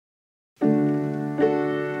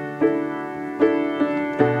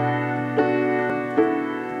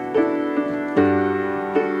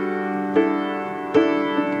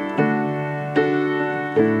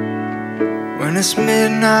it's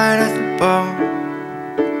midnight at the ball,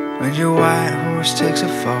 when your white horse takes a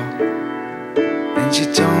fall, and you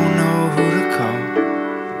don't know who to call,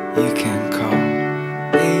 you can call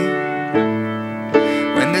me.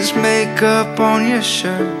 When there's makeup on your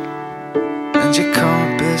shirt and your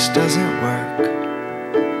compass doesn't work,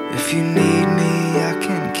 if you need me, I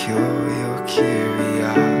can cure your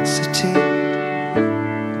curiosity.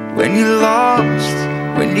 When you're lost,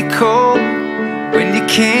 when you're cold, when you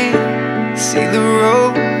can't see the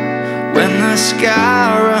road, when the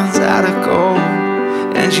sky runs out of gold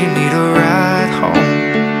and you need a ride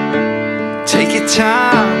home, take your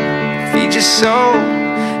time, feed your soul.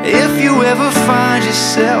 If you ever find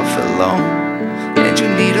yourself alone and you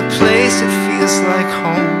need a place that feels like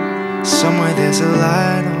home, somewhere there's a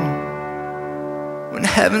light on. When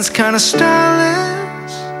heaven's kinda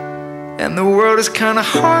starless and the world is kinda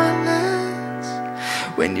heartless,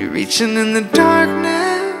 when you're reaching in the darkness,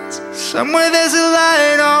 somewhere there's a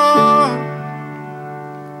light on.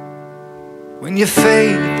 When your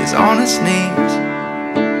faith is on its knees,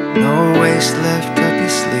 no waste left up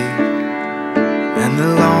your sleeve, and the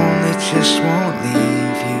lonely just won't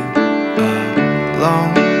leave you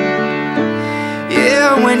alone. Yeah,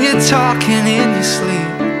 when you're talking in your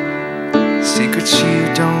sleep, secrets you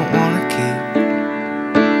don't wanna keep,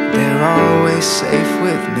 they're always safe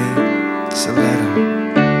with me, so let them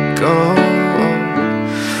go.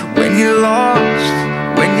 When you're lost,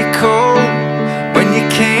 when you're cold, when you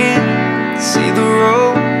can't see the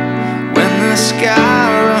road, when the sky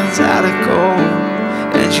runs out of gold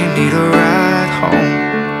and you need a ride home,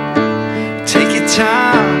 take your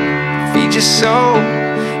time, feed your soul.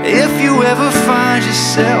 If you ever find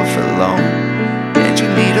yourself alone and you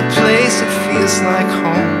need a place that feels like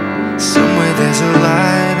home, somewhere there's a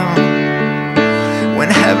light on. When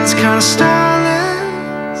heaven's kinda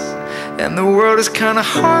starless and the world is kinda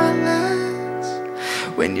heartless,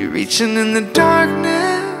 when you're reaching in the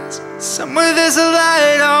darkness, somewhere there's a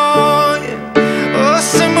light on. Yeah. Oh,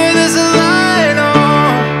 somewhere there's a light on.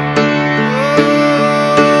 Oh,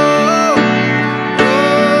 oh,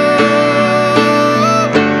 oh.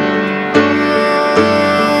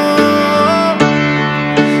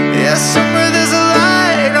 Yeah, somewhere there's a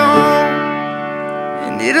light on,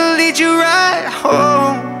 and it'll lead you right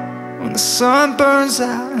home. When the sun burns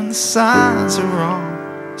out and the signs are wrong,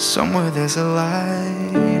 somewhere there's a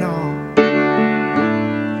light on.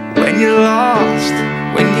 When you're lost,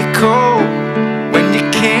 when you're cold, when you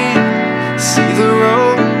can't see the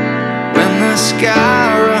road, when the sky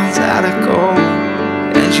runs out of gold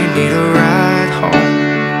and you need a ride home,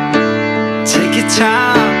 take your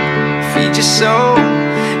time, feed your soul.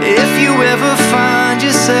 If you ever find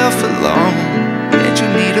yourself alone and you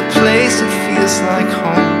need a place that feels like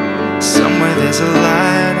home, somewhere there's a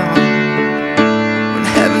light on. When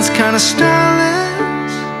heaven's kinda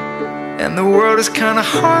starless and the world is kinda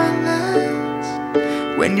heartless,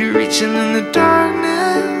 when you're reaching in the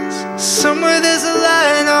darkness, somewhere there's a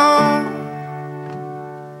light on.